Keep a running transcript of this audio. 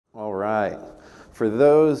For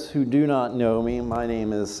those who do not know me, my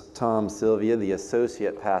name is Tom Sylvia, the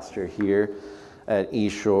associate pastor here at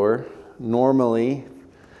Eastshore. Normally,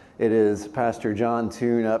 it is Pastor John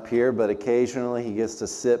Toon up here, but occasionally he gets to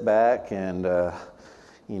sit back and,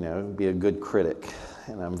 be a good critic.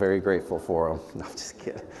 And I'm very grateful for him. No, I'm just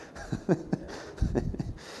kidding.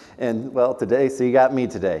 And, well, today, so you got me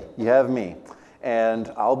today. You have me.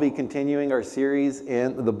 And I'll be continuing our series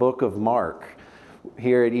in the book of Mark.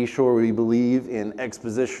 Here at Eastshore, we believe in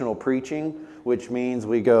expositional preaching, which means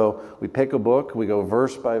we pick a book, we go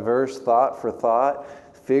verse by verse, thought for thought,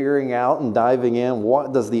 figuring out and diving in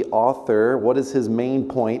what is his main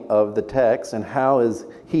point of the text, and how is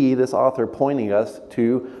this author, pointing us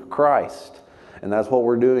to Christ. And that's what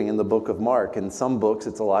we're doing in the book of Mark. In some books,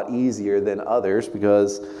 it's a lot easier than others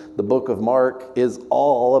because the book of Mark is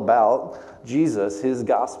all about Jesus, his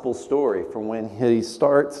gospel story, from when he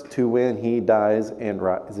starts to when he dies and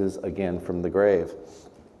rises again from the grave.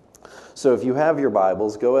 So if you have your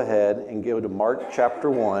Bibles, go ahead and go to Mark chapter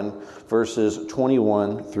 1, verses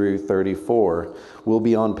 21 through 34. We'll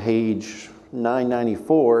be on page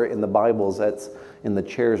 994 in the Bibles that's in the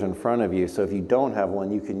chairs in front of you. So if you don't have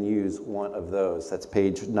one, you can use one of those. That's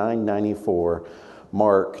page 994,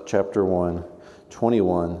 Mark chapter 1,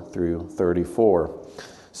 21 through 34.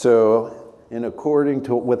 So, according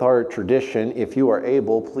to with our tradition, if you are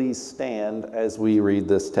able, please stand as we read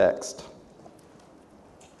this text.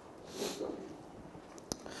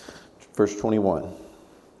 Verse 21.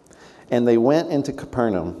 And they went into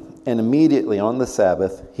Capernaum, and immediately on the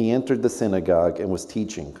Sabbath he entered the synagogue and was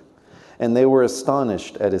teaching. And they were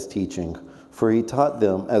astonished at his teaching, for he taught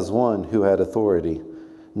them as one who had authority,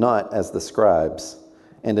 not as the scribes.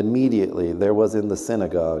 And immediately there was in the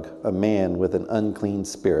synagogue a man with an unclean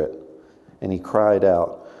spirit. And he cried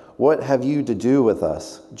out, "What have you to do with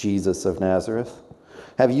us, Jesus of Nazareth?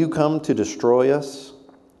 Have you come to destroy us?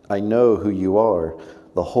 I know who you are,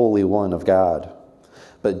 the Holy One of God."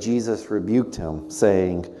 But Jesus rebuked him,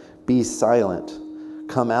 saying, "Be silent,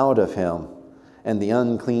 come out of him." And the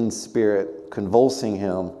unclean spirit, convulsing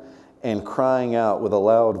him and crying out with a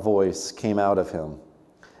loud voice, came out of him.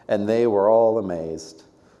 And they were all amazed,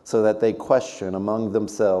 so that they questioned among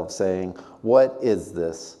themselves, saying, "What is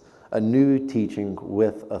this? A new teaching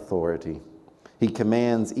with authority. He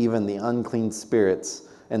commands even the unclean spirits,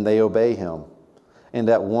 and they obey him." And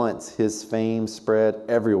at once his fame spread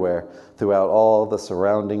everywhere throughout all the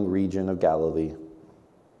surrounding region of Galilee.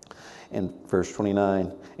 And verse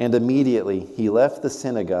 29, and immediately he left the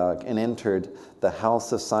synagogue and entered the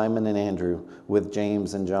house of Simon and Andrew with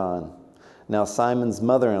James and John. Now Simon's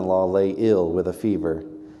mother-in-law lay ill with a fever,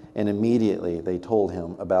 and immediately they told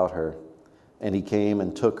him about her. And he came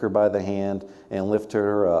and took her by the hand and lifted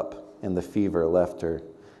her up, and the fever left her,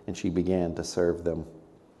 and she began to serve them.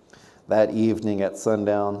 That evening at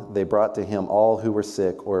sundown, they brought to him all who were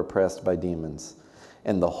sick or oppressed by demons,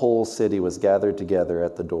 and the whole city was gathered together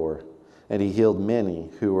at the door. And he healed many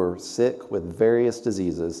who were sick with various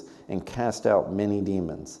diseases and cast out many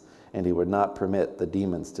demons, and he would not permit the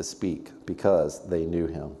demons to speak because they knew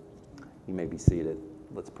him. You may be seated.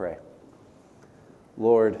 Let's pray.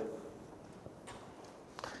 Lord,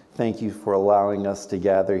 thank you for allowing us to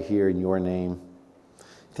gather here in your name.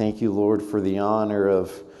 Thank you, Lord, for the honor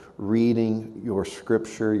of reading your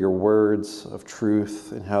scripture, your words of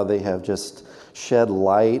truth, and how they have just shed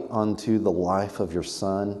light onto the life of your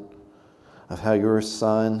Son, of how your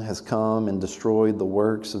Son has come and destroyed the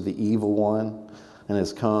works of the evil one and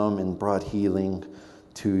has come and brought healing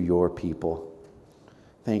to your people.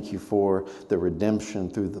 Thank you for the redemption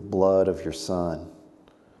through the blood of your Son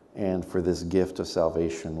and for this gift of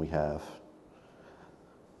salvation we have.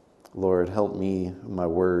 Lord, help me, my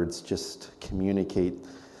words, just communicate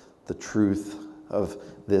the truth of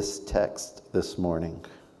this text this morning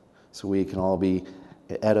so we can all be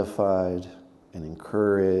edified and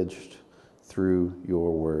encouraged through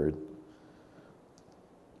your word.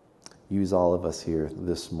 Use all of us here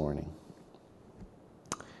this morning.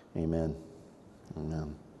 Amen.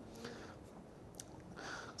 Amen.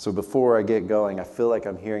 So before I get going, I feel like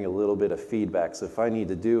I'm hearing a little bit of feedback. So if I need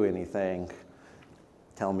to do anything,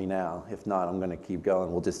 tell me now. If not, I'm going to keep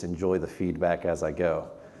going. We'll just enjoy the feedback as I go.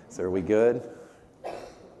 So are we good?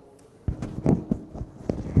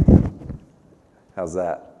 How's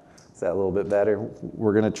that? Is that a little bit better?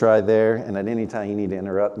 We're going to try there. And at any time you need to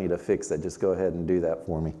interrupt me to fix it, just go ahead and do that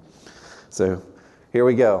for me. So here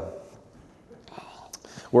we go.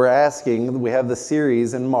 We have the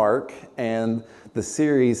series in Mark, and the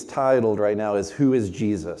series titled right now is Who is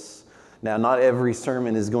Jesus? Now, not every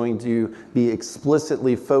sermon is going to be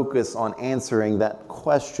explicitly focused on answering that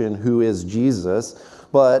question, who is Jesus?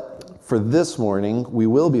 But for this morning, we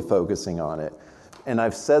will be focusing on it. And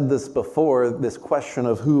I've said this before, this question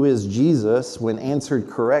of who is Jesus, when answered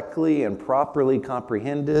correctly and properly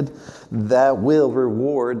comprehended, that will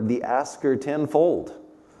reward the asker tenfold.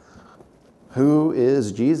 Who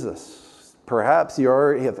is Jesus? Perhaps you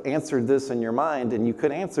already have answered this in your mind, and you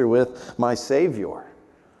could answer with, my Savior,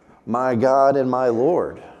 my God and my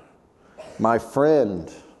Lord, my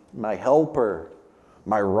friend, my helper,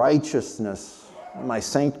 my righteousness, my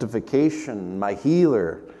sanctification, my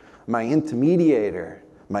healer, my intermediator,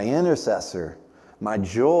 my intercessor, my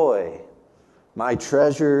joy, my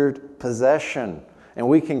treasured possession. And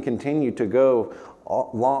we can continue to go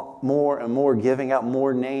more and more, giving out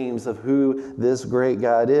more names of who this great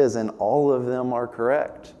God is, and all of them are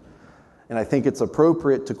correct. And I think it's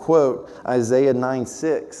appropriate to quote Isaiah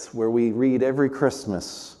 9:6, where we read every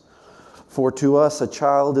Christmas, "For to us a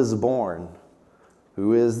child is born."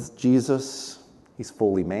 Who is Jesus? He's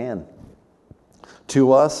fully man.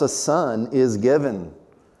 "To us a son is given."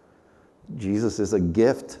 Jesus is a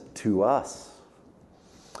gift to us.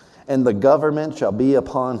 "And the government shall be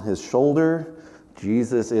upon his shoulder."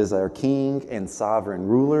 Jesus is our King and sovereign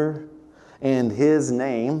ruler. "And his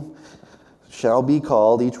name shall be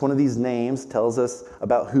called," each one of these names tells us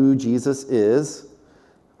about who Jesus is,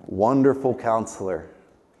 "Wonderful Counselor,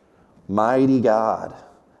 Mighty God,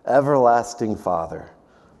 Everlasting Father,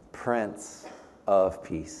 Prince of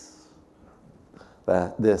Peace."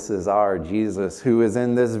 That this is our Jesus, who is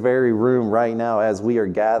in this very room right now as we are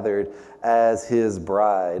gathered as his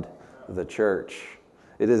bride, the church.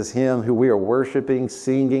 It is him who we are worshiping,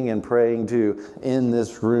 singing, and praying to in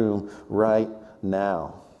this room right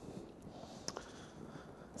now.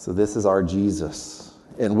 So this is our Jesus.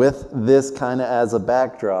 And with this kind of as a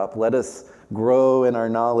backdrop, let us grow in our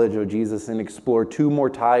knowledge of Jesus and explore two more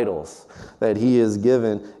titles that he is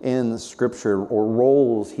given in Scripture, or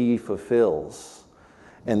roles he fulfills.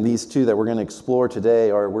 And these two that we're going to explore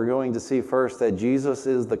today are, we're going to see first that Jesus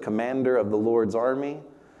is the commander of the Lord's army.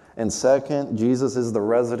 And second, Jesus is the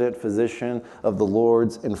resident physician of the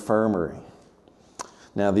Lord's infirmary.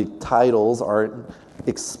 Now, the titles aren't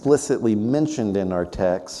explicitly mentioned in our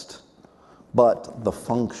text, but the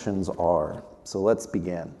functions are. So let's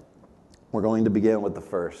begin. We're going to begin with the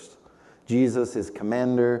first. Jesus is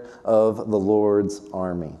commander of the Lord's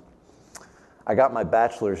army. I got my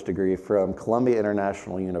bachelor's degree from Columbia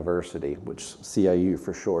International University, which CIU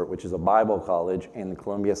for short, which is a Bible college in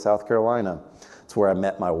Columbia, South Carolina. It's where I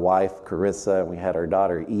met my wife, Carissa, and we had our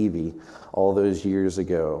daughter, Evie, all those years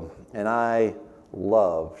ago. And I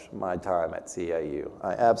loved my time at CIU.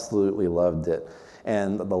 I absolutely loved it.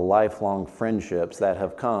 And the lifelong friendships that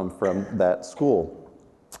have come from that school.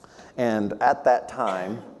 And at that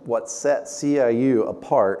time, what set CIU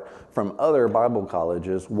apart from other Bible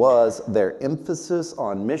colleges was their emphasis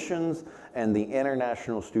on missions and the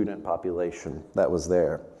international student population that was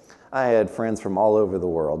there. I had friends from all over the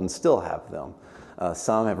world and still have them.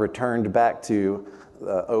 Some have returned back to,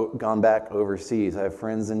 gone back overseas. I have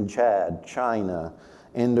friends in Chad, China,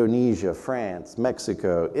 Indonesia, France,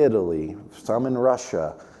 Mexico, Italy, some in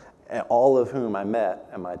Russia, all of whom I met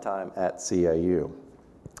in my time at CIU.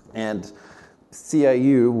 And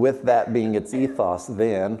CIU, with that being its ethos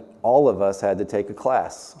then, all of us had to take a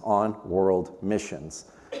class on world missions.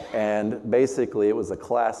 And basically it was a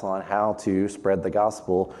class on how to spread the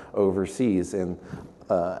gospel overseas and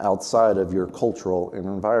outside of your cultural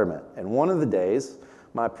environment. And one of the days,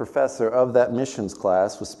 my professor of that missions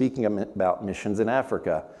class was speaking about missions in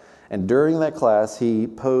Africa. And during that class, he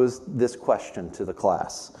posed this question to the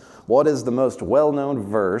class: what is the most well-known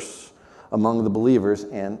verse among the believers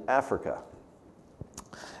in Africa?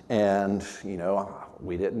 And,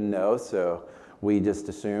 we didn't know, so we just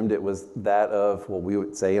assumed it was that of what we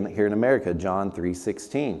would say here in America, John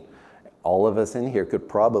 3:16. All of us in here could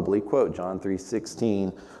probably quote John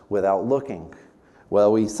 3:16 without looking.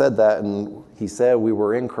 Well, we said that, and he said we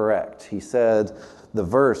were incorrect. He said the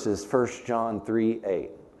verse is 1 John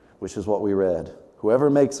 3:8, which is what we read. "Whoever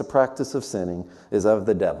makes a practice of sinning is of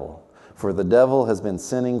the devil, for the devil has been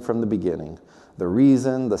sinning from the beginning. The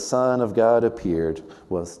reason the Son of God appeared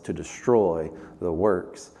was to destroy the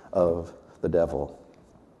works of the devil."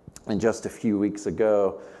 And just a few weeks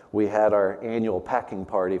ago, we had our annual packing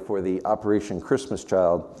party for the Operation Christmas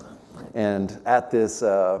Child. And at this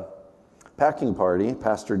packing party,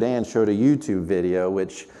 Pastor Dan showed a YouTube video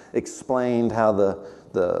which explained how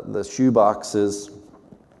the shoe boxes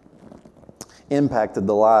impacted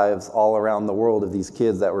the lives all around the world of these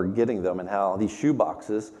kids that were getting them, and how these shoe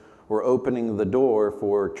boxes were opening the door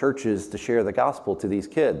for churches to share the gospel to these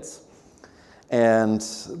kids. And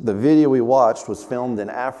the video we watched was filmed in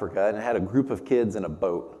Africa, and it had a group of kids in a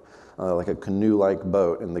boat, like a canoe-like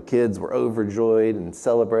boat. And the kids were overjoyed and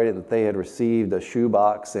celebrated that they had received a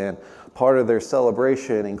shoebox. And part of their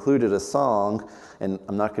celebration included a song, and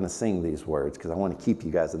I'm not going to sing these words because I want to keep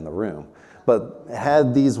you guys in the room, but it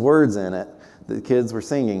had these words in it. The kids were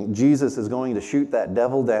singing, "Jesus is going to shoot that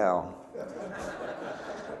devil down."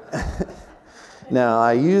 Now,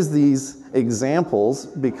 I use these examples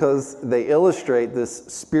because they illustrate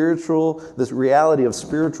this reality of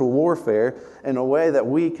spiritual warfare in a way that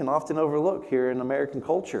we can often overlook here in American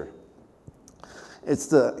culture.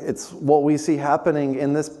 It's what we see happening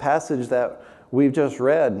in this passage that we've just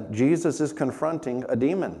read. Jesus is confronting a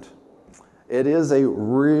demon. It is a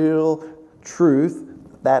real truth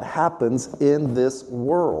that happens in this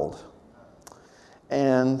world.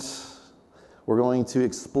 And we're going to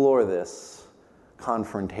explore this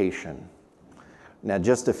confrontation. Now,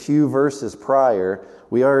 just a few verses prior,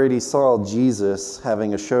 we already saw Jesus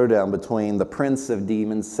having a showdown between the prince of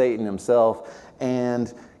demons, Satan himself,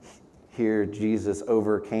 and here Jesus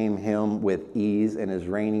overcame him with ease and is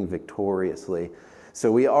reigning victoriously.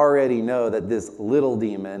 So we already know that this little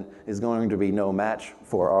demon is going to be no match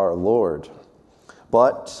for our Lord.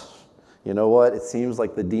 But you know what? It seems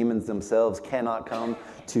like the demons themselves cannot come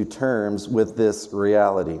to terms with this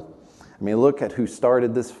reality. I mean, look at who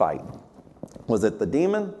started this fight. Was it the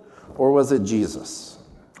demon or was it Jesus?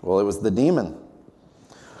 Well, it was the demon.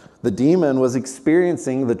 The demon was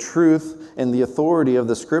experiencing the truth and the authority of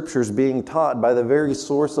the Scriptures being taught by the very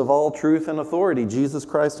source of all truth and authority, Jesus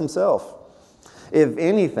Christ himself. If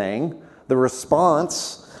anything, the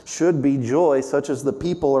response should be joy, such as the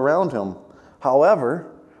people around him. However,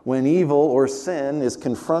 when evil or sin is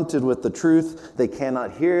confronted with the truth, they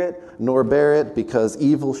cannot hear it nor bear it because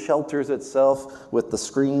evil shelters itself with the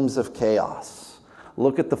screams of chaos.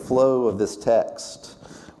 Look at the flow of this text.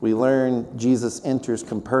 We learn Jesus enters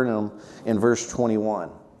Capernaum in verse 21,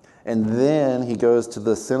 and then he goes to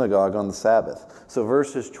the synagogue on the Sabbath. So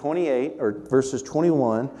verses 21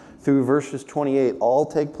 through verses 28 all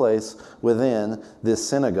take place within this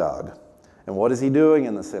synagogue. And what is he doing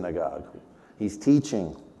in the synagogue? He's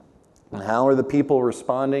teaching. And how are the people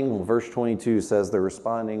responding? Well, verse 22 says they're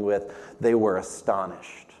responding with, they were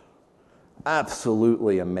astonished,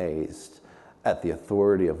 absolutely amazed at the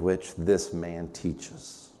authority of which this man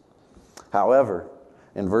teaches. However,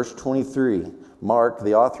 in verse 23, Mark,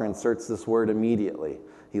 the author, inserts this word immediately.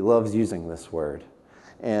 He loves using this word.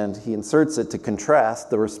 And he inserts it to contrast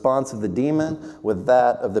the response of the demon with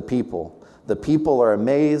that of the people. The people are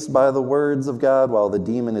amazed by the words of God, while the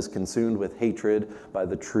demon is consumed with hatred by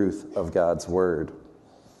the truth of God's word.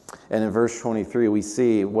 And in verse 23, we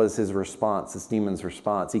see what is his response, this demon's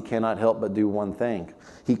response. He cannot help but do one thing.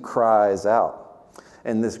 He cries out.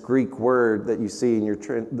 And this Greek word that you see in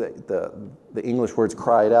the English words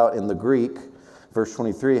cried out in the Greek, verse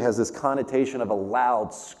 23, has this connotation of a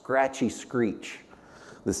loud, scratchy screech.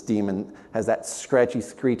 This demon has that scratchy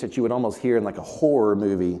screech that you would almost hear in like a horror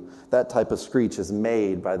movie. That type of screech is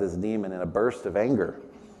made by this demon in a burst of anger.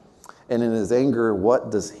 And in his anger,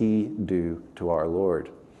 what does he do to our Lord?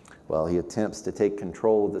 Well, he attempts to take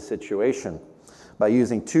control of the situation by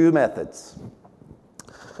using two methods.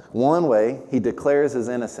 One way, he declares his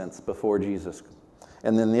innocence before Jesus.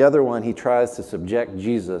 And then the other one, he tries to subject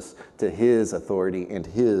Jesus to his authority and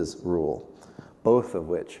his rule, both of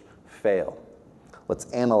which fail. Let's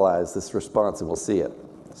analyze this response and we'll see it.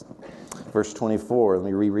 Verse 24, let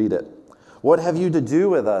me reread it. What have you to do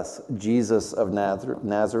with us, Jesus of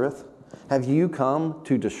Nazareth? Have you come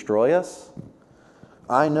to destroy us?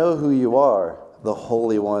 I know who you are, the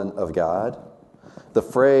Holy One of God. The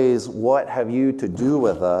phrase, what have you to do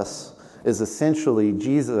with us, is essentially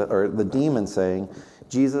Jesus, or the demon saying,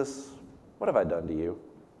 Jesus, what have I done to you?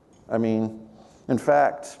 I mean, in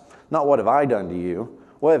fact, not what have I done to you,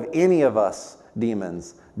 what have any of us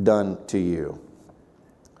demons done to you?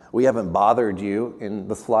 We haven't bothered you in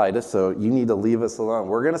the slightest, so you need to leave us alone.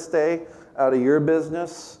 We're going to stay out of your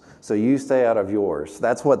business, so you stay out of yours.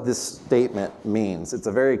 That's what this statement means. It's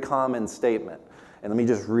a very common statement. And let me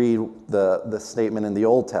just read the statement in the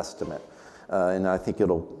Old Testament, and I think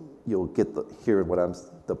you'll hear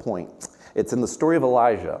the point. It's in the story of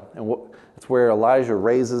Elijah, and it's where Elijah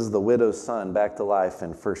raises the widow's son back to life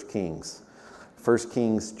in 1 Kings. 1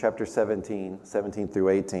 Kings chapter 17 through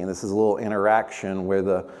 18. This is a little interaction where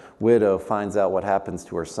the widow finds out what happens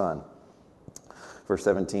to her son. Verse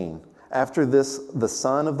 17. After this, the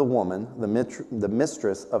son of the woman, the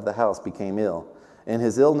mistress of the house, became ill, and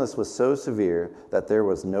his illness was so severe that there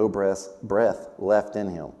was no breath left in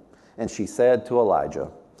him. And she said to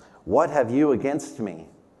Elijah, "What have you against me?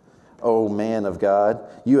 O man of God,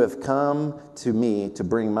 you have come to me to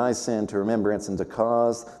bring my sin to remembrance and to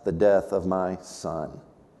cause the death of my son.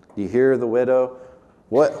 Do you hear the widow?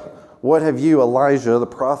 What have you, Elijah, the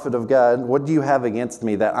prophet of God, what do you have against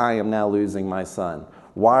me that I am now losing my son?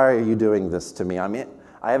 Why are you doing this to me?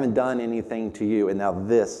 I haven't done anything to you, and now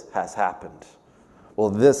this has happened.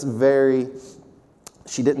 Well,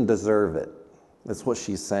 she didn't deserve it. That's what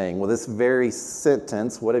she's saying. Well, this very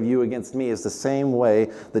sentence, what have you against me, is the same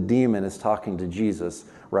way the demon is talking to Jesus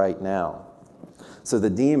right now. So the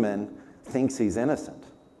demon thinks he's innocent.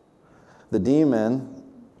 The demon,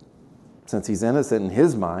 since he's innocent in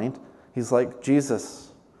his mind, he's like,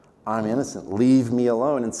 Jesus, I'm innocent. Leave me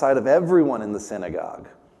alone, inside of everyone in the synagogue.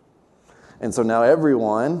 And so now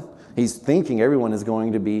he's thinking everyone is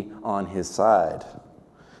going to be on his side.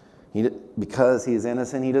 Because he's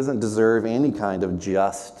innocent, he doesn't deserve any kind of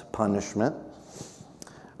just punishment.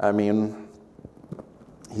 I mean,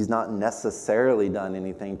 he's not necessarily done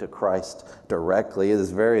anything to Christ directly. It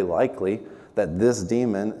is very likely that this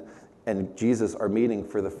demon and Jesus are meeting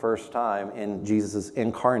for the first time in Jesus'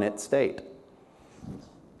 incarnate state.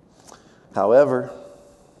 However,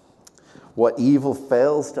 what evil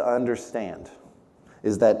fails to understand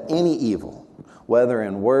is that any evil, whether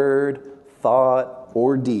in word, thought,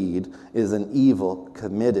 or deed, is an evil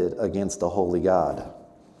committed against a holy God.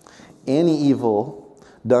 Any evil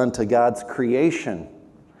done to God's creation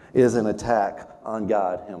is an attack on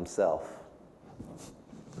God himself.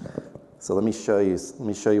 So let me show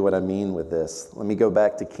you what I mean with this. Let me go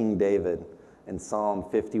back to King David in Psalm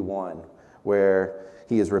 51, where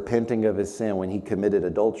he is repenting of his sin when he committed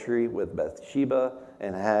adultery with Bathsheba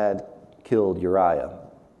and had killed Uriah.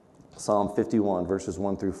 Psalm 51, verses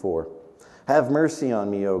 1 through 4. Have mercy on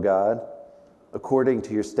me, O God, according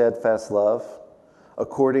to your steadfast love.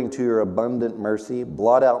 According to your abundant mercy,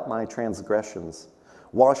 blot out my transgressions.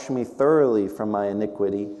 Wash me thoroughly from my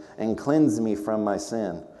iniquity and cleanse me from my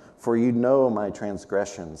sin. For you know my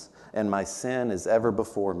transgressions, and my sin is ever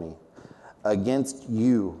before me. Against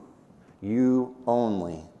you, you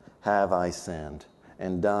only, have I sinned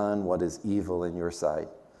and done what is evil in your sight,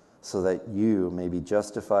 so that you may be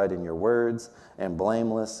justified in your words and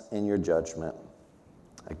blameless in your judgment.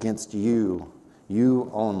 Against you,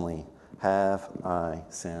 you only, have I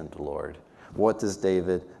sinned, Lord. What does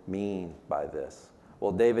David mean by this?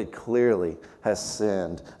 Well, David clearly has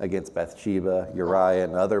sinned against Bathsheba, Uriah,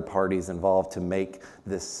 and other parties involved to make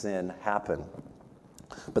this sin happen.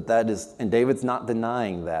 And David's not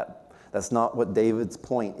denying that. That's not what David's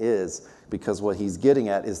point is, because what he's getting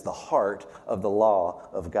at is the heart of the law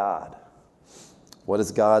of God. What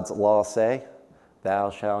does God's law say? Thou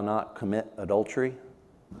shalt not commit adultery.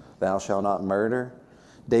 Thou shalt not murder.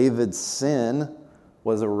 David's sin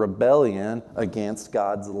was a rebellion against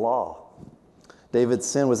God's law. David's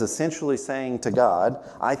sin was essentially saying to God,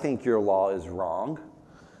 I think your law is wrong.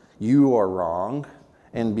 You are wrong.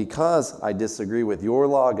 And because I disagree with your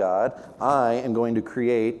law, God, I am going to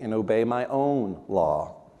create and obey my own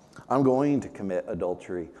law. I'm going to commit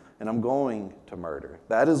adultery, and I'm going to murder.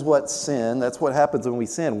 That's what happens when we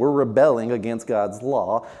sin. We're rebelling against God's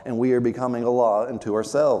law, and we are becoming a law unto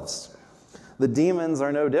ourselves. The demons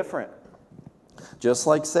are no different. Just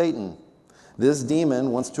like Satan, this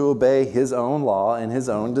demon wants to obey his own law and his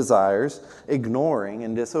own desires, ignoring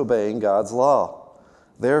and disobeying God's law.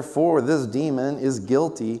 Therefore, this demon is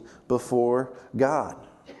guilty before God.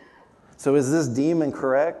 So is this demon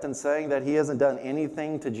correct in saying that he hasn't done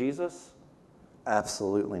anything to Jesus?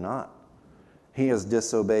 Absolutely not. He has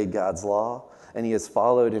disobeyed God's law, and he has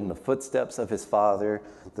followed in the footsteps of his father,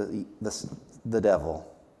 the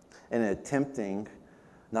devil. And attempting,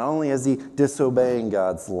 not only is he disobeying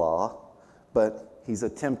God's law, but he's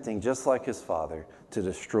attempting, just like his father, to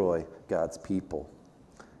destroy God's people.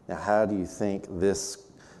 Now, how do you think this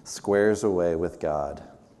squares away with God?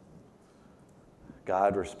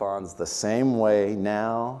 God responds the same way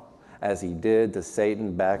now as he did to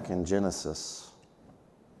Satan back in Genesis.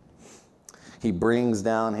 He brings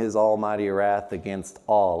down his almighty wrath against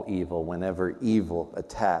all evil whenever evil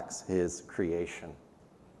attacks his creation.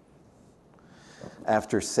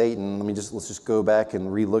 After Satan, let's just go back and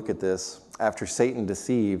relook at this. After Satan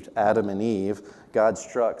deceived Adam and Eve, God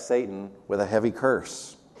struck Satan with a heavy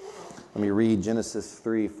curse. Let me read Genesis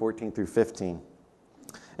 3:14 through 15.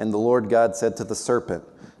 And the Lord God said to the serpent,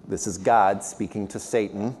 this is God speaking to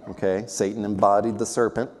Satan, okay? Satan embodied the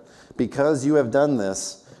serpent. Because you have done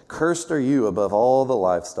this, cursed are you above all the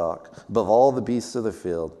livestock, above all the beasts of the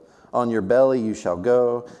field. On your belly you shall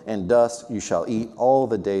go, and dust you shall eat all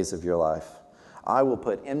the days of your life. I will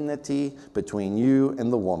put enmity between you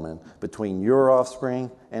and the woman, between your offspring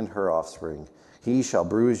and her offspring. He shall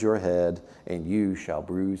bruise your head, and you shall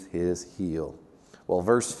bruise his heel. Well,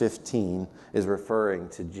 verse 15 is referring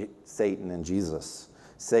to Satan and Jesus.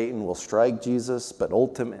 Satan will strike Jesus, but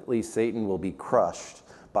ultimately Satan will be crushed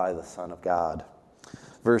by the Son of God.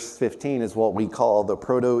 Verse 15 is what we call the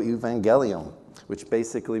proto-evangelium, which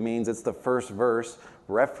basically means it's the first verse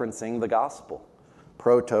referencing the gospel.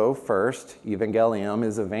 Proto, first, evangelium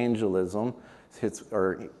is evangelism,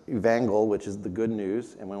 or evangel, which is the good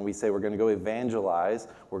news. And when we say we're going to go evangelize,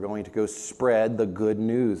 we're going to go spread the good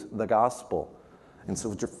news, the gospel. And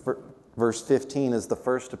so verse 15 is the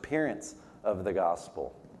first appearance of the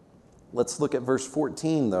gospel. Let's look at verse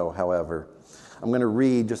 14, though, however. I'm going to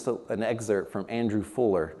read just an excerpt from Andrew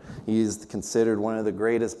Fuller. He's considered one of the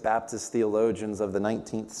greatest Baptist theologians of the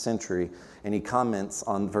 19th century, and he comments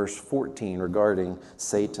on verse 14 regarding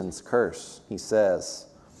Satan's curse. He says,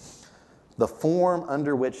 "The form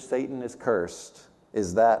under which Satan is cursed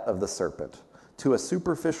is that of the serpent. To a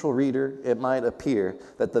superficial reader, it might appear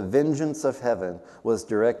that the vengeance of heaven was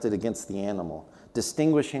directed against the animal,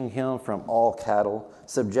 distinguishing him from all cattle,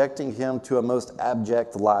 subjecting him to a most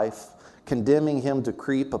abject life, condemning him to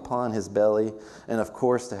creep upon his belly, and of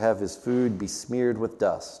course to have his food be smeared with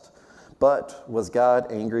dust. But was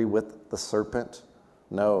God angry with the serpent?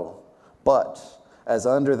 No. But as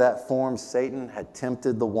under that form Satan had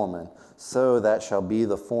tempted the woman, so that shall be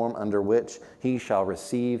the form under which he shall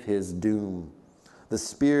receive his doom. The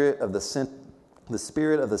spirit of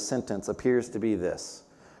the sentence appears to be this: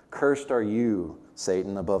 Cursed are you,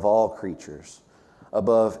 Satan, above all creatures,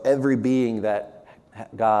 above every being that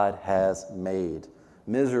God has made.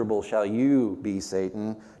 Miserable shall you be,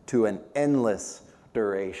 Satan, to an endless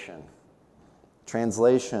duration."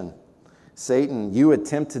 Translation: Satan, you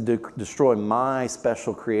attempted to destroy my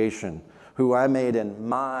special creation, who I made in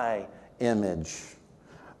my image.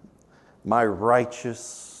 My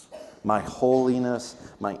righteous, my holiness,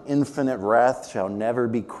 my infinite wrath shall never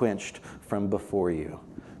be quenched from before you,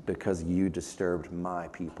 because you disturbed my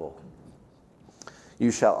people. You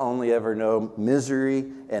shall only ever know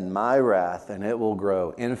misery and my wrath, and it will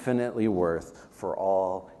grow infinitely worth for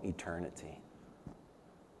all eternity.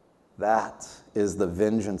 That is the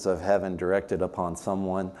vengeance of heaven directed upon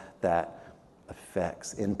someone that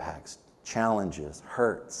affects, impacts, challenges,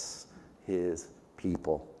 hurts his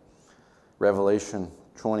people. Revelation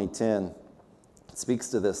 20:10 speaks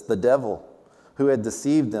to this. The devil who had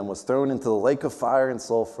deceived them was thrown into the lake of fire and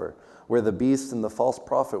sulfur, where the beast and the false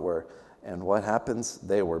prophet were. And what happens?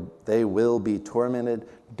 They will be tormented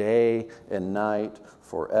day and night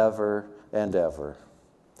forever and ever.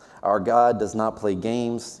 Our God does not play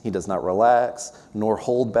games. He does not relax, nor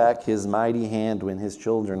hold back his mighty hand when his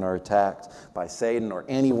children are attacked by Satan or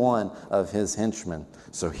any one of his henchmen.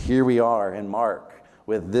 So here we are in Mark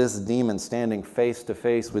with this demon standing face to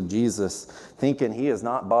face with Jesus, thinking he has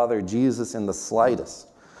not bothered Jesus in the slightest.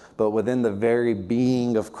 But within the very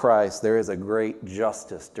being of Christ, there is a great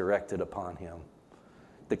justice directed upon him.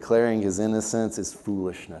 Declaring his innocence is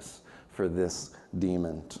foolishness for this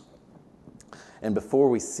demon. And before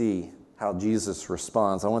we see how Jesus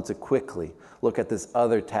responds, I want to quickly look at this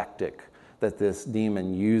other tactic that this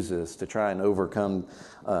demon uses to try and overcome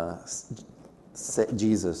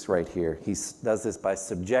Jesus right here. He does this by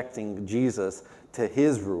subjecting Jesus to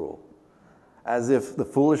his rule. As if the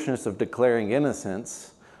foolishness of declaring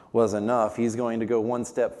innocence was enough, he's going to go one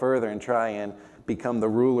step further and try and become the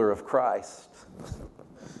ruler of Christ.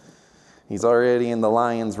 He's already in the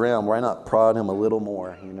lion's realm. Why not prod him a little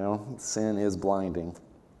more? Sin is blinding.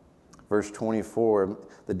 Verse 24,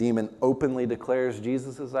 the demon openly declares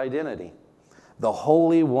Jesus' identity, the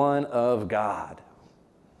Holy One of God.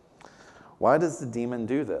 Why does the demon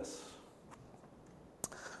do this?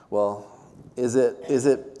 Well, is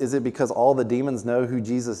it because all the demons know who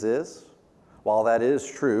Jesus is? While that is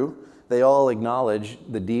true, they all acknowledge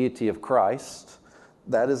the deity of Christ.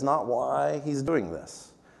 That is not why he's doing this.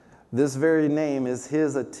 This very name is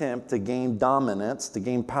his attempt to gain dominance, to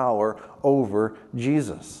gain power over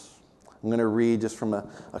Jesus. I'm going to read just from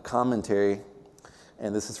a commentary,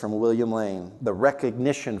 and this is from William Lane. The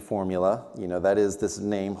recognition formula, that is this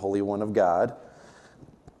name, Holy One of God,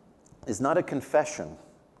 is not a confession,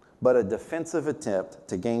 but a defensive attempt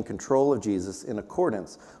to gain control of Jesus in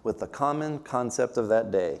accordance with the common concept of that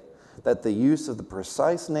day, that the use of the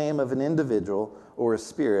precise name of an individual or a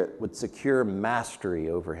spirit would secure mastery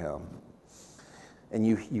over him. And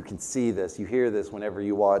you can see this, you hear this whenever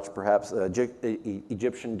you watch perhaps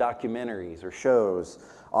Egyptian documentaries or shows.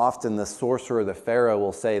 Often the sorcerer, the pharaoh,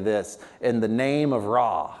 will say this, in the name of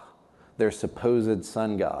Ra, their supposed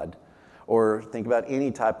sun god. Or think about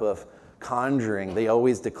any type of conjuring, they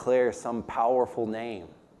always declare some powerful name.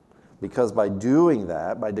 because by doing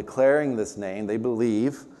that, by declaring this name, they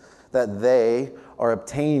believe that they are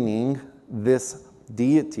obtaining this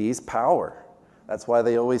deity's power. That's why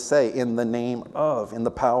they always say, in the name of, in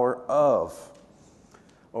the power of.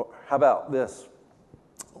 Or how about this?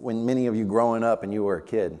 When many of you growing up and you were a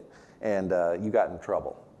kid and you got in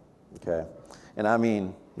trouble, okay? And I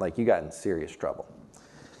mean, like you got in serious trouble.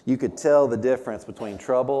 You could tell the difference between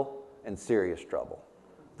trouble and serious trouble.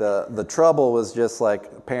 The trouble was just like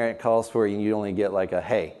a parent calls for you and you only get like a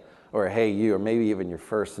hey, or a hey you, or maybe even your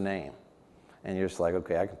first name. And you're just like,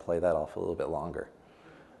 okay, I can play that off a little bit longer.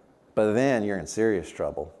 But then you're in serious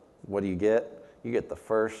trouble. What do? You get the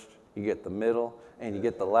first, you get the middle, and you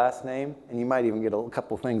get the last name, and you might even get a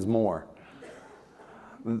couple things more.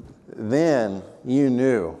 Then you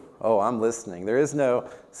knew, oh, I'm listening. There is no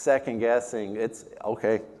second guessing. It's,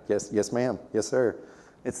 okay, yes ma'am, yes sir.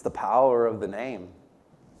 It's the power of the name.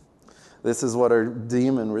 This is what our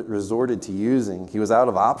demon resorted to using. He was out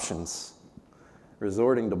of options,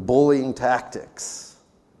 resorting to bullying tactics.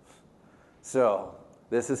 So,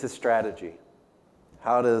 this is his strategy.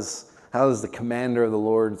 How does the commander of the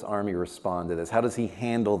Lord's army respond to this? How does he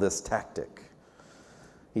handle this tactic?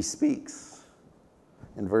 He speaks.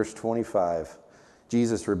 In verse 25,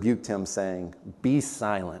 Jesus rebuked him, saying, "Be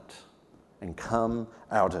silent and come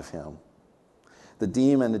out of him." The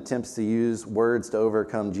demon attempts to use words to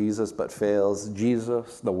overcome Jesus, but fails.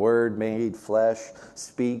 Jesus, the Word made flesh,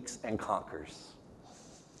 speaks and conquers.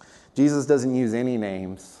 Jesus doesn't use any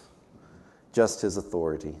names, just his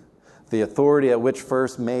authority. The authority at which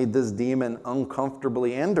first made this demon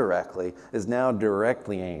uncomfortably indirectly is now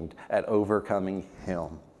directly aimed at overcoming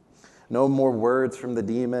him. No more words from the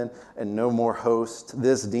demon and no more host.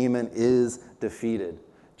 This demon is defeated.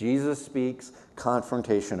 Jesus speaks,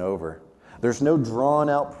 confrontation over. There's no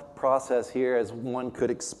drawn-out process here as one could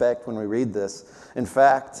expect when we read this. In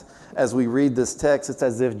fact, as we read this text, it's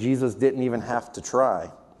as if Jesus didn't even have to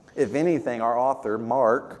try. If anything, our author,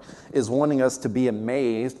 Mark, is wanting us to be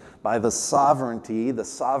amazed by the sovereignty, the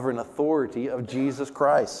sovereign authority of Jesus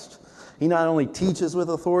Christ. He not only teaches with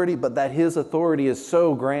authority, but that his authority is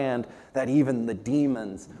so grand that even the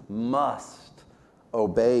demons must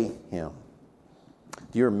obey him.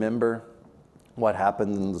 Do you remember what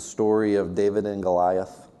happened in the story of David and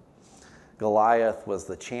Goliath? Goliath was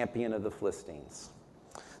the champion of the Philistines.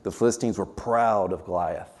 The Philistines were proud of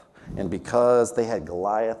Goliath. And because they had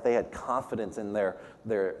Goliath, they had confidence in their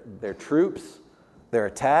troops, their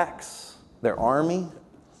attacks, their army.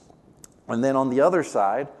 And then on the other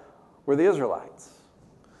side were the Israelites.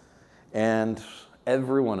 And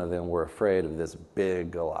every one of them were afraid of this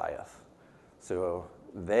big Goliath. So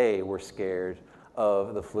they were scared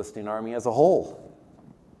of the Philistine army as a whole.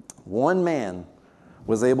 One man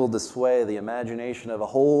was able to sway the imagination of a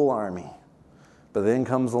whole army. But then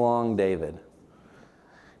comes along David.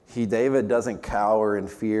 David doesn't cower in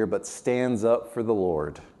fear, but stands up for the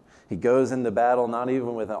Lord. He goes into battle not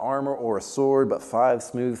even with an armor or a sword, but 5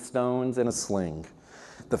 smooth stones and a sling.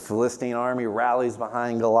 The Philistine army rallies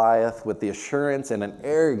behind Goliath with the assurance and an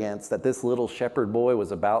arrogance that this little shepherd boy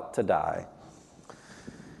was about to die.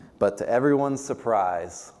 But to everyone's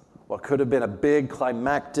surprise, what could have been a big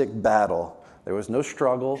climactic battle, there was no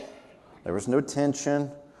struggle, there was no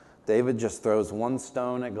tension. David just throws 1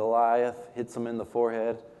 stone at Goliath, hits him in the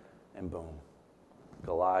forehead, and boom,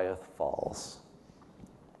 Goliath falls.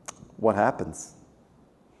 What happens?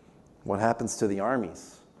 What happens to the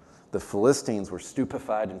armies? The Philistines were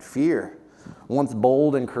stupefied in fear. Once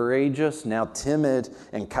bold and courageous, now timid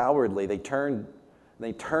and cowardly, they turn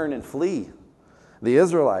and flee. The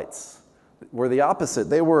Israelites were the opposite.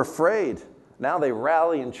 They were afraid. Now they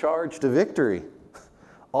rally and charge to victory,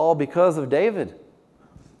 all because of David.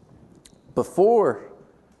 Before,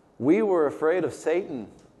 we were afraid of Satan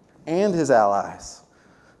and his allies.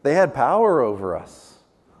 They had power over us.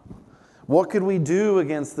 What could we do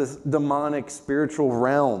against this demonic spiritual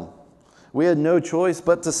realm? We had no choice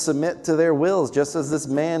but to submit to their wills, just as this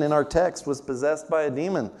man in our text was possessed by a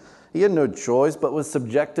demon. He had no choice but was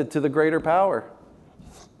subjected to the greater power.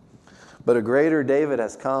 But a greater David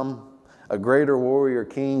has come. A greater warrior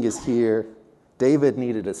king is here. David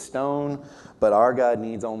needed a stone, but our God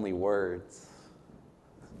needs only words.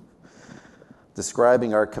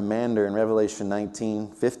 Describing our commander in Revelation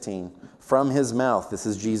 19:15, from his mouth, this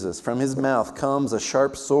is Jesus, from his mouth comes a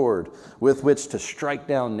sharp sword with which to strike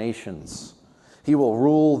down nations. He will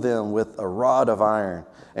rule them with a rod of iron,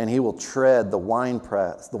 and he will tread the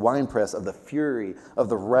winepress of the fury of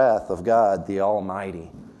the wrath of God the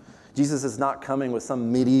Almighty. Jesus is not coming with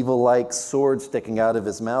some medieval-like sword sticking out of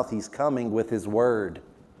his mouth. He's coming with his word.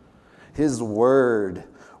 His word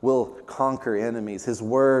will conquer enemies. His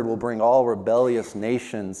word will bring all rebellious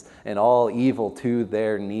nations and all evil to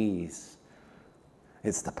their knees.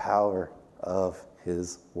 It's the power of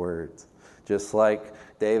his words. Just like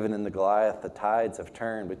David and the Goliath, the tides have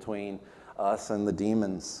turned between us and the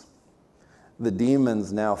demons. The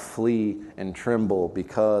demons now flee and tremble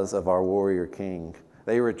because of our warrior king.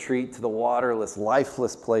 They retreat to the waterless,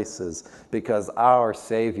 lifeless places because our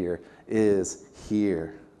Savior is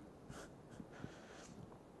here.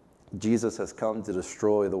 Jesus has come to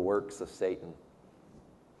destroy the works of Satan.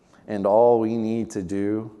 And all we need to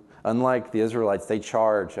do, unlike the Israelites, they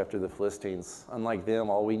charge after the Philistines. Unlike them,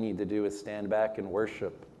 all we need to do is stand back and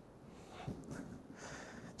worship.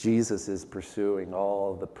 Jesus is pursuing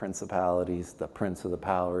all the principalities, the prince of the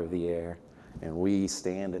power of the air, and we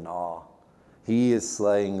stand in awe. He is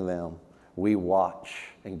slaying them. We watch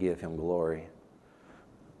and give him glory.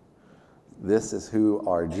 This is who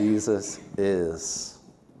our Jesus is.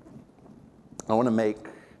 I want to make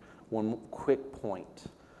one quick point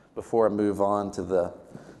before I move on to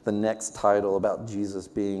the next title about Jesus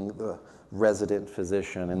being the resident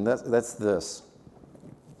physician. And that's this.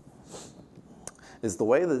 Is the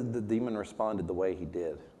way that the demon responded the way he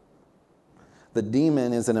did. The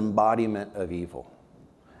demon is an embodiment of evil.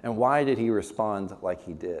 And why did he respond like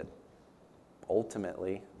he did?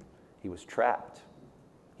 Ultimately, he was trapped.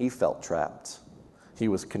 He felt trapped. He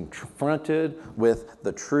was confronted with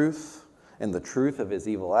the truth and the truth of his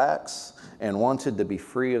evil acts and wanted to be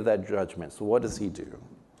free of that judgment. So what does he do?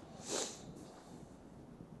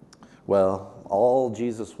 Well, all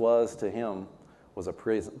Jesus was to him was a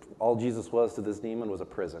prison. All Jesus was to this demon was a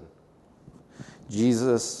prison.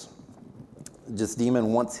 This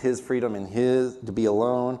demon wants his freedom and to be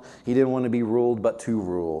alone. He didn't want to be ruled, but to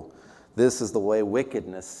rule. This is the way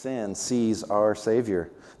wickedness, sin, sees our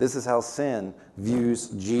Savior. This is how sin views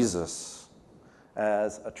Jesus,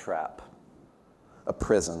 as a trap, a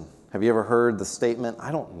prison. Have you ever heard the statement,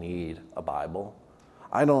 I don't need a Bible.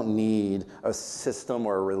 I don't need a system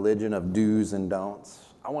or a religion of do's and don'ts.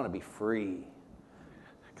 I want to be free.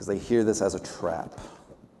 Because they hear this as a trap.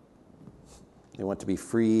 They want to be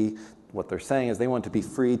free. What they're saying is they want to be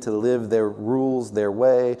free to live their rules their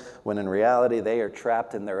way, when in reality they are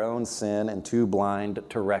trapped in their own sin and too blind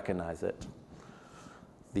to recognize it.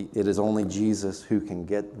 It is only Jesus who can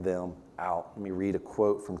get them out. Let me read a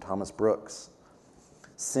quote from Thomas Brooks.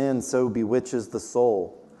 Sin so bewitches the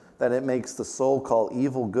soul that it makes the soul call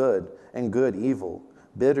evil good and good evil,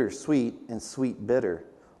 bitter sweet and sweet bitter,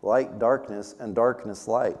 light darkness and darkness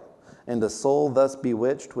light. And the soul thus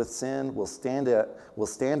bewitched with sin will stand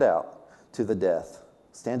out to the death,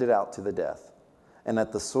 and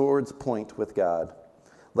at the sword's point with God.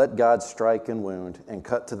 Let God strike and wound and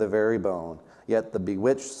cut to the very bone. Yet the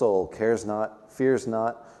bewitched soul cares not, fears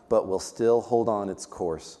not, but will still hold on its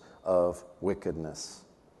course of wickedness.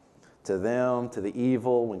 To them, to the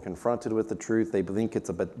evil, when confronted with the truth, they think it's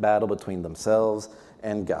a battle between themselves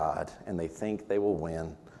and God, and they think they will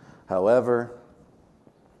win. However,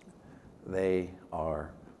 they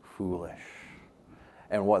are foolish.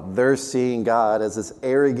 And what they're seeing God as this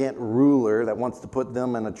arrogant ruler that wants to put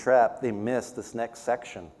them in a trap, they miss this next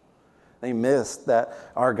section. They miss that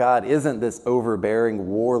our God isn't this overbearing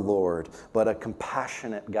warlord, but a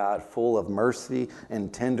compassionate God full of mercy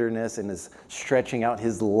and tenderness, and is stretching out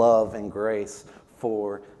his love and grace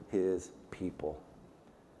for his people.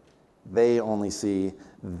 They only see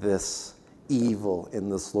this evil in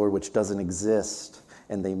this Lord which doesn't exist,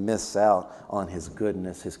 and they miss out on his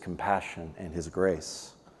goodness, his compassion, and his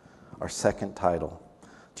grace. Our second title,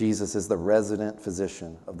 Jesus is the resident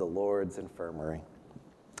physician of the Lord's infirmary.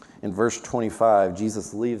 In verse 25,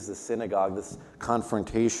 Jesus leaves the synagogue, this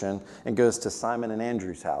confrontation, and goes to Simon and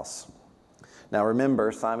Andrew's house. Now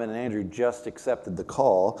remember, Simon and Andrew just accepted the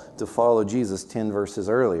call to follow Jesus 10 verses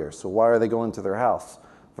earlier. So why are they going to their house?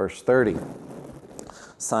 Verse 30,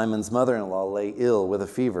 Simon's mother-in-law lay ill with a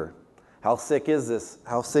fever. How sick is this?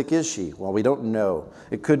 How sick is she? Well, we don't know.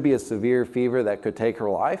 It could be a severe fever that could take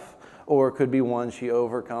her life, or it could be one she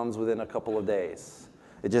overcomes within a couple of days.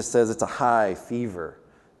 It just says it's a high fever.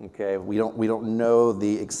 Okay, we don't know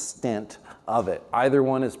the extent of it. Either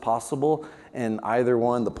one is possible, and either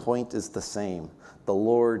one, the point is the same. The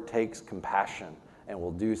Lord takes compassion and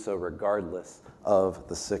will do so regardless of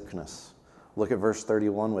the sickness. Look at verse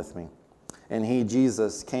 31 with me. And he,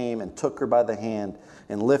 Jesus, came and took her by the hand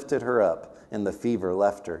and lifted her up, and the fever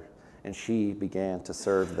left her, and she began to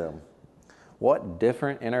serve them. What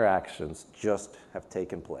different interactions just have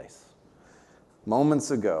taken place. Moments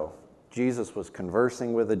ago, Jesus was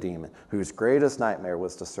conversing with a demon whose greatest nightmare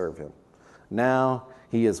was to serve him. Now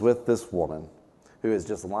he is with this woman who is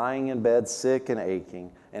just lying in bed, sick and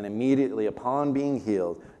aching, and immediately upon being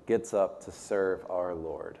healed, gets up to serve our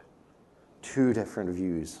Lord. Two different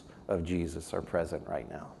views of Jesus are present right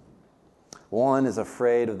now. One is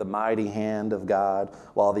afraid of the mighty hand of God,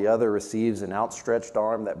 while the other receives an outstretched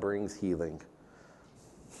arm that brings healing.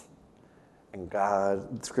 And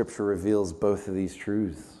God, Scripture reveals both of these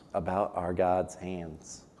truths about our God's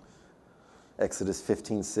hands. Exodus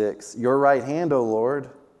 15:6, your right hand, O Lord,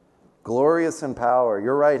 glorious in power.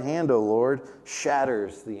 Your right hand, O Lord,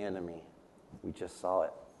 shatters the enemy. We just saw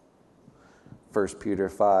it. 1 Peter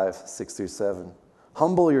 5:6-7.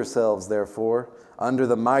 Humble yourselves, therefore, under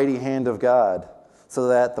the mighty hand of God, so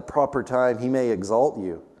that at the proper time he may exalt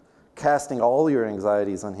you, casting all your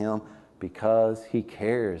anxieties on him because he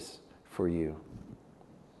cares for you.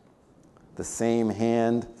 The same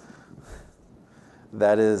hand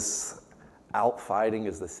that is out fighting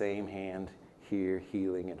is the same hand here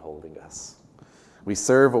healing and holding us. We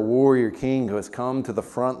serve a warrior king who has come to the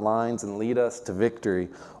front lines and lead us to victory,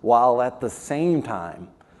 while at the same time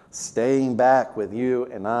staying back with you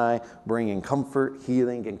and I, bringing comfort,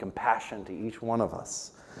 healing, and compassion to each one of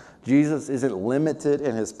us. Jesus isn't limited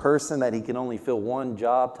in his person that he can only fill one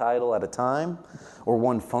job title at a time or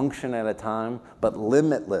one function at a time, but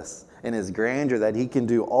limitless in his grandeur that he can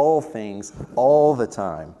do all things all the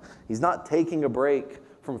time. He's not taking a break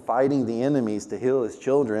from fighting the enemies to heal his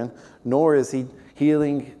children, nor is he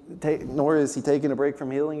taking a break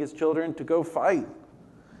from healing his children to go fight.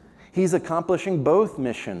 He's accomplishing both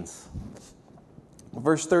missions.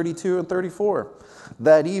 Verse 32 and 34.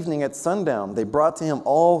 That evening at sundown, they brought to him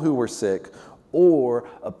all who were sick or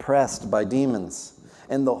oppressed by demons.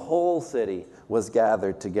 And the whole city was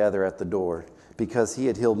gathered together at the door, because he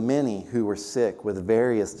had healed many who were sick with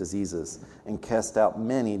various diseases and cast out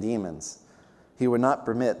many demons. He would not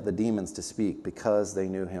permit the demons to speak because they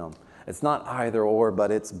knew him. It's not either or,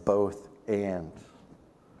 but it's both and.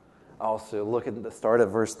 Also, look at the start of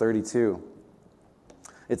verse 32.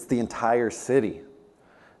 It's the entire city.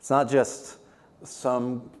 It's not just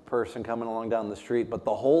some person coming along down the street, but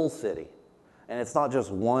the whole city. And it's not just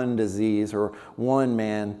one disease or one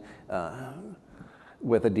man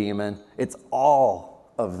with a demon. It's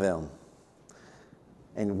all of them.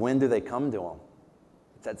 And when do they come to him?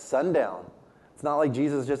 It's at sundown. It's not like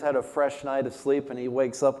Jesus just had a fresh night of sleep and he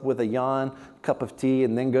wakes up with a yawn, cup of tea,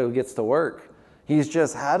 and then gets to work. He's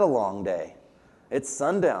just had a long day. It's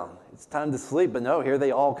sundown. It's time to sleep. But no, here they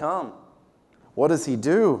all come. What does he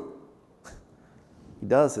do? He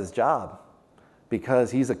does his job because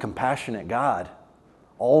he's a compassionate God,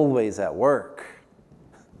 always at work.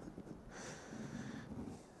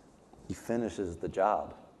 He finishes the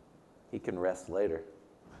job. He can rest later.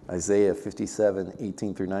 Isaiah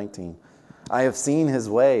 57:18-19. I have seen his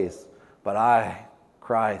ways, but I,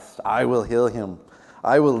 Christ, I will heal him.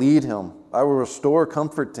 I will lead him. I will restore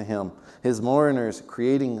comfort to him. His mourners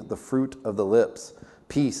creating the fruit of the lips.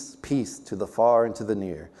 Peace, peace to the far and to the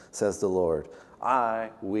near, says the Lord. I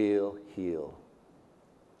will heal.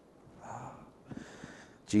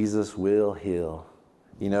 Jesus will heal.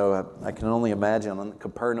 You know, I can only imagine on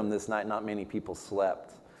Capernaum this night, not many people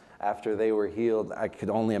slept. After they were healed, I could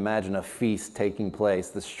only imagine a feast taking place.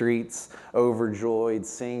 The streets overjoyed,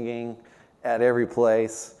 singing at every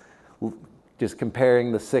place, just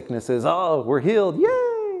comparing the sicknesses. Oh, we're healed,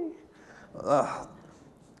 yay!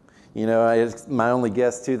 You know, my only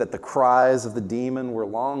guess too that the cries of the demon were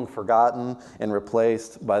long forgotten and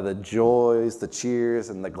replaced by the joys, the cheers,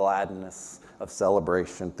 and the gladness of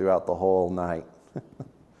celebration throughout the whole night.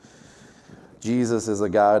 Jesus is a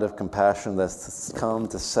God of compassion that's come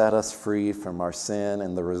to set us free from our sin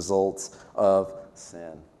and the results of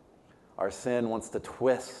sin. Our sin wants to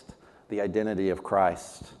twist the identity of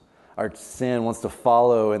Christ. Our sin wants to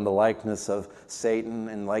follow in the likeness of Satan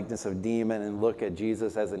and likeness of demon and look at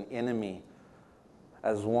Jesus as an enemy,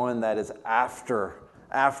 as one that is after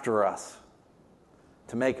us,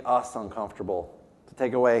 to make us uncomfortable, to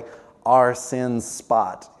take away our sin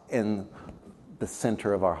spot in the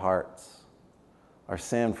center of our hearts. Our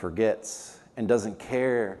sin forgets and doesn't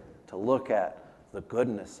care to look at the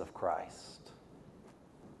goodness of Christ.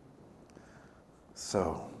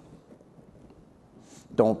 So,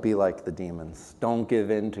 don't be like the demons. Don't give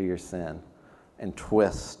in to your sin and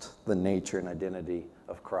twist the nature and identity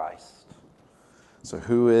of Christ. So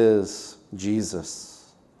who is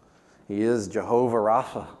Jesus? He is Jehovah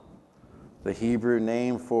Rapha, the Hebrew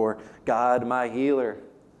name for God my healer.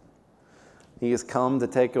 He has come to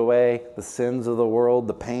take away the sins of the world,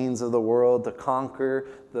 the pains of the world, to conquer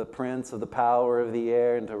the prince of the power of the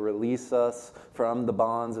air, and to release us from the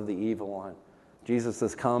bonds of the evil one. Jesus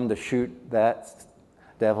has come to shoot that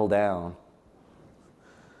devil down.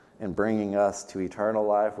 in bringing us to eternal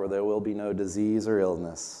life where there will be no disease or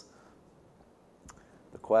illness.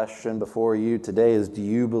 The question before you today is, do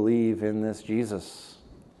you believe in this Jesus?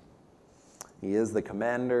 He is the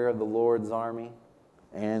commander of the Lord's army,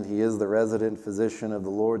 and he is the resident physician of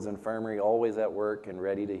the Lord's infirmary, always at work and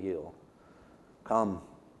ready to heal. Come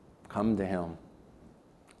to him.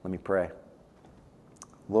 Let me pray.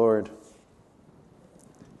 Lord,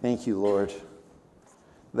 thank you, Lord,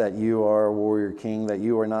 that you are a warrior king, that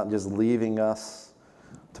you are not just leaving us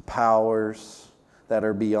to powers that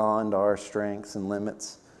are beyond our strengths and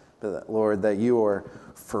limits, but that, Lord, that you are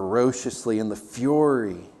ferociously in the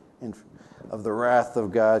fury of the wrath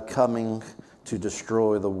of God coming to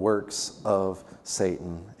destroy the works of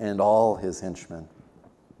Satan and all his henchmen.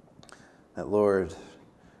 That, Lord,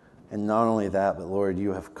 and not only that, but Lord,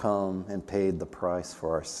 you have come and paid the price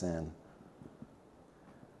for our sin.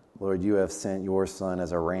 Lord, you have sent your Son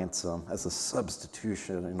as a ransom, as a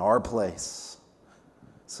substitution in our place,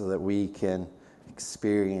 so that we can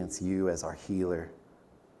experience you as our healer,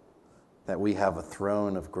 that we have a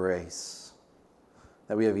throne of grace,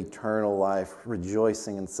 that we have eternal life,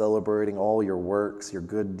 rejoicing and celebrating all your works, your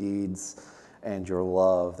good deeds, and your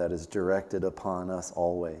love that is directed upon us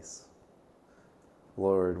always.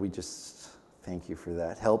 Lord, we just thank you for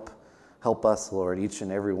that. Help us, Lord, each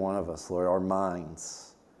and every one of us, Lord, our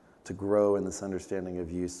minds to grow in this understanding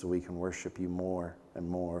of you so we can worship you more and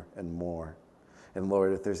more and more. And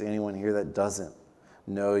Lord, if there's anyone here that doesn't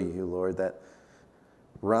know you, Lord, that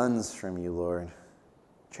runs from you, Lord,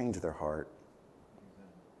 change their heart.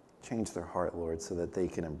 Change their heart, Lord, so that they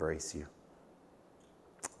can embrace you.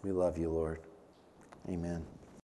 We love you, Lord. Amen.